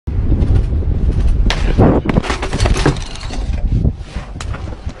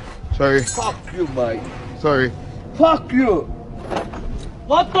Sorry. Fuck you, mate. Sorry. Fuck you.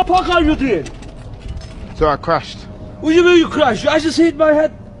 What the fuck are you doing? So I crashed. What do you mean you crashed? I just hit my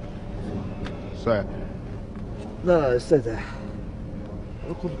head. Sorry. No, stay there.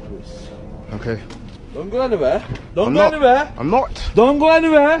 Look at this. Okay. Don't go anywhere. Don't I'm go not. anywhere. I'm not. Don't go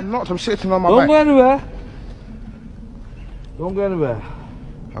anywhere. I'm not. I'm sitting on my Don't back. go anywhere. Don't go anywhere.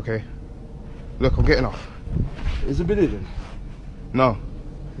 Okay. Look, I'm getting off. Is it bleeding? No.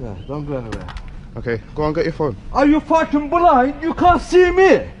 Yeah, don't go anywhere. Okay, go on, get your phone. Are you fucking blind? You can't see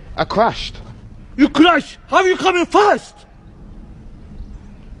me. I crashed. You crashed? How are you coming fast?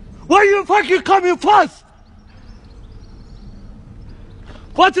 Why are you fucking coming fast?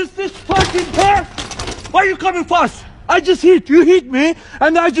 What is this fucking car? Why are you coming fast? I just hit, you hit me,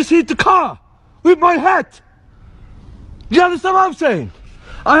 and I just hit the car with my head. Do you understand what I'm saying?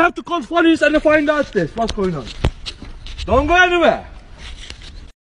 I have to call police and find out this, what's going on. Don't go anywhere.